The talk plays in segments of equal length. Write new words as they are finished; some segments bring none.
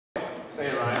Say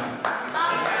it, Ryan.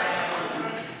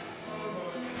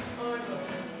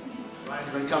 Ryan's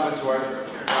been coming to our church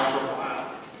here now for a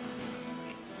while.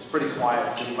 He's pretty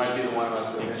quiet, so you might be the one of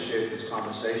us that initiated this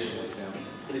conversation with him.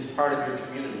 But he's part of your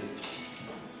community.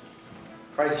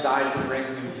 Christ died to bring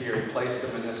you here. He placed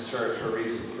him in this church for a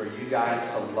reason, for you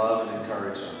guys to love and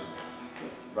encourage him.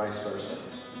 Vice versa.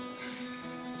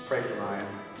 Let's pray for Ryan.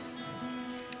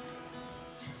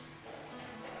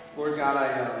 Lord God,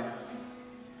 I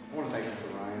want to thank you for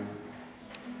Ryan.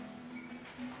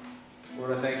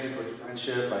 Lord, I thank you for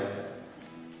friendship. I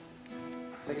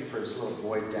thank you for his little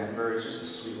boy, Denver. He's just a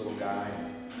sweet little guy.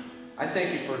 I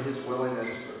thank you for his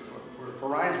willingness, for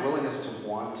Ryan's willingness to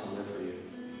want to live for you.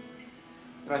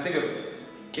 And I think of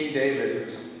King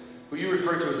David, who you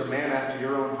refer to as a man after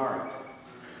your own heart.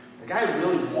 The guy who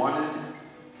really wanted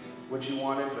what you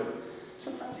wanted, but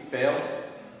sometimes he failed.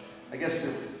 I guess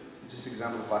it just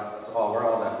exemplifies us all. We're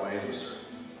all that way to a certain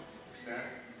extent.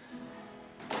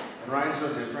 And Ryan's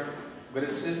no different. But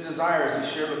it's his desire, as he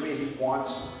shared with me, he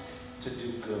wants to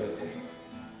do good.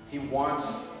 He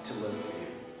wants to live for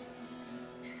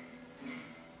you.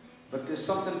 But there's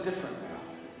something different now.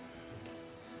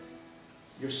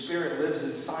 Your Spirit lives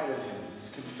inside of him.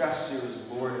 He's confessed you as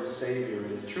Lord and Savior.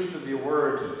 And the truth of your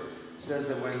word says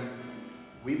that when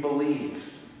we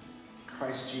believe,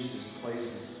 Christ Jesus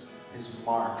places his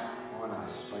mark on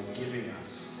us by giving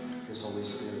us his Holy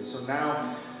Spirit. So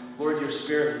now, Lord, your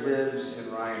Spirit lives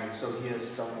in Ryan, and so he has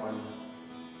someone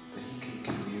that he can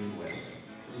commune with,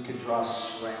 that he can draw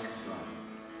strength from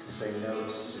to say no to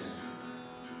sin.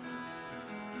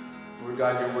 Lord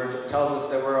God, your word tells us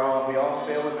that we all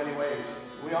fail in many ways.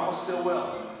 We all still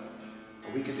will.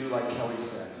 But we can do like Kelly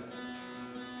said.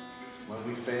 When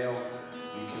we fail,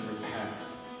 we can repent.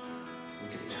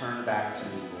 We can turn back to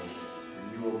you, Lord.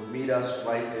 And you will meet us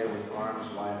right there with arms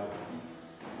wide open,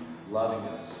 loving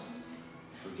us,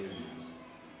 forgiving us.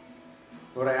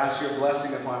 Lord, I ask your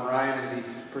blessing upon Ryan as he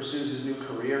pursues his new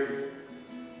career.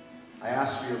 I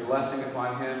ask for your blessing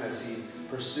upon him as he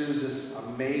pursues this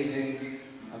amazing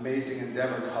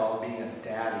endeavor called being a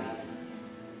daddy.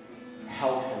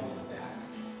 Help him with that.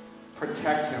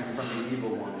 Protect him from the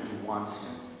evil one who wants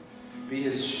him. Be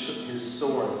his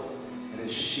sword and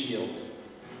his shield.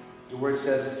 Your word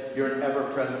says you're an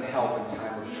ever-present help in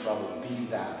time of trouble. Be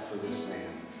that for this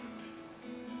man.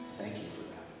 Thank you for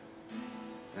that.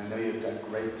 And I know you've got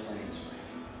great plans for him.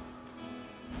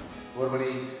 Lord, when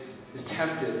he is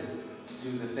tempted to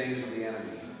do the things of the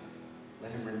enemy,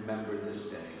 let him remember this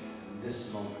day, and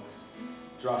this moment.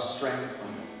 Draw strength from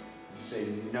it and say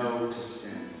no to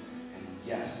sin and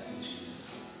yes to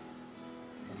Jesus.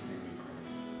 In his name we pray.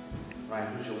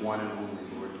 Ryan, who's your one and only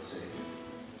Lord and Savior?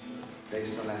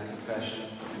 Based on that confession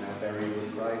and that burial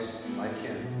with Christ, and like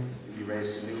him, you'll be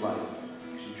raised to new life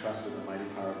because you trusted the mighty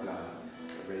power of God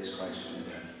that raised Christ from the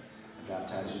dead. I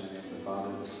baptize you in the name of the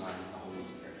Father, the Son, and the Holy